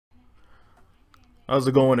How's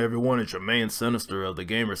it going, everyone? It's your main Sinister of the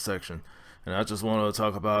gamer section, and I just want to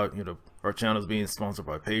talk about our channel is being sponsored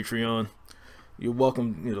by Patreon. You're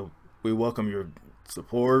welcome. We welcome your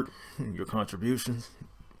support, your contributions,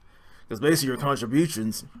 because basically your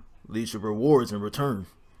contributions lead to rewards in return.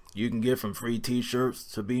 You can get from free T-shirts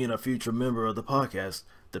to being a future member of the podcast,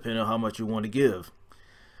 depending on how much you want to give.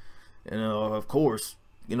 And of course,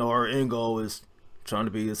 our end goal is trying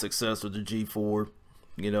to be a success with the G4.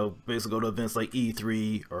 Basically go to events like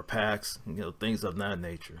E3 or PAX, things of that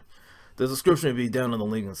nature. The description will be down in the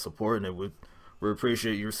link in support, and we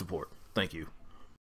appreciate your support. Thank you.